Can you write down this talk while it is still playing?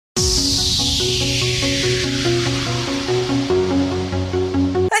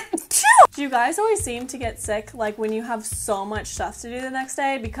guys always seem to get sick like when you have so much stuff to do the next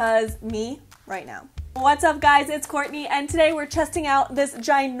day? Because me, right now. What's up guys, it's Courtney, and today we're testing out this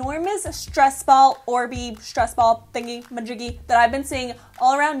ginormous stress ball, Orbeez Stressball thingy majiggy that I've been seeing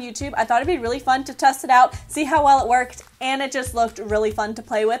all around YouTube. I thought it'd be really fun to test it out, see how well it worked, and it just looked really fun to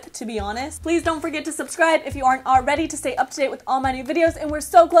play with, to be honest. Please don't forget to subscribe if you aren't already to stay up to date with all my new videos, and we're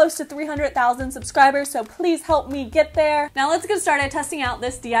so close to 300,000 subscribers, so please help me get there. Now let's get started testing out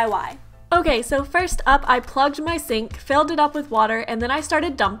this DIY. Okay, so first up, I plugged my sink, filled it up with water, and then I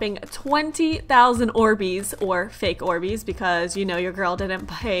started dumping 20,000 Orbeez, or fake Orbeez, because you know your girl didn't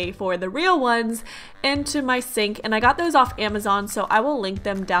pay for the real ones, into my sink, and I got those off Amazon, so I will link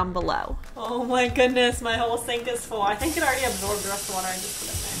them down below. Oh my goodness, my whole sink is full. I think it already absorbed the rest of the water I just put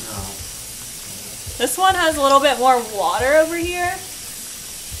in there. No. This one has a little bit more water over here.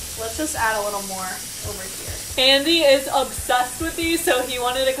 Let's just add a little more over here. Andy is obsessed with these, so he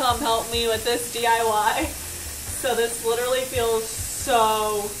wanted to come help me with this DIY. So this literally feels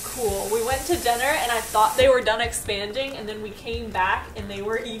so cool. We went to dinner and I thought they were done expanding, and then we came back and they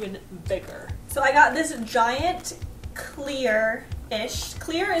were even bigger. So I got this giant clear-ish.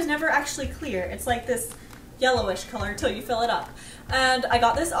 Clear is never actually clear. It's like this yellowish color until you fill it up. And I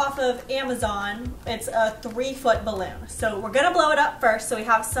got this off of Amazon. It's a 3-foot balloon. So we're gonna blow it up first so we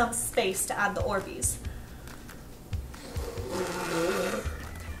have some space to add the Orbeez.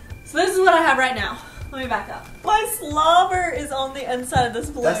 So this is what I have right now. Let me back up. My slobber is on the inside of this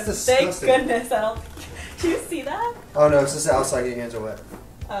balloon. That's disgusting. Thank goodness I don't. Do you see that? Oh no, it's just outside. Your hands are wet.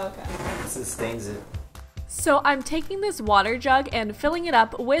 Oh, okay. It stains it. So I'm taking this water jug and filling it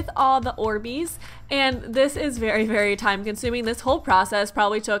up with all the Orbeez, and this is very, very time consuming. This whole process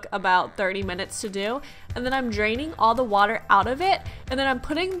probably took about 30 minutes to do, and then I'm draining all the water out of it, and then I'm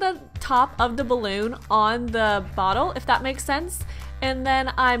putting the top of the balloon on the bottle, if that makes sense. And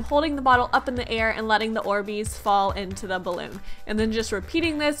then I'm holding the bottle up in the air and letting the Orbeez fall into the balloon. And then just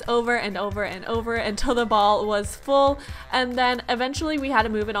repeating this over and over and over until the ball was full. And then eventually we had to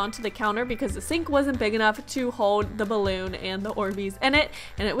move it onto the counter because the sink wasn't big enough to hold the balloon and the Orbeez in it.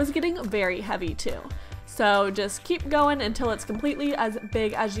 And it was getting very heavy too. So just keep going until it's completely as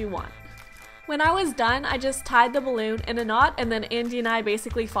big as you want. When I was done, I just tied the balloon in a knot, and then Andy and I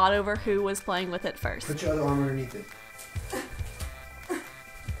basically fought over who was playing with it first. Put your other arm underneath it.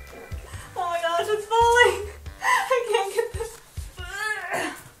 It's falling. I can't get this.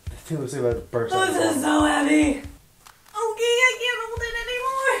 I feel like it's about to burst out. This is so heavy. Okay, I can't hold it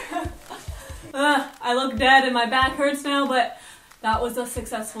anymore. I look dead and my back hurts now, but that was a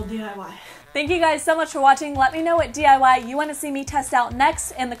successful DIY. Thank you guys so much for watching. Let me know what DIY you want to see me test out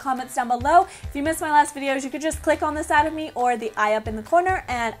next in the comments down below. If you missed my last videos, you could just click on the side of me or the eye up in the corner,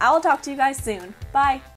 and I will talk to you guys soon. Bye.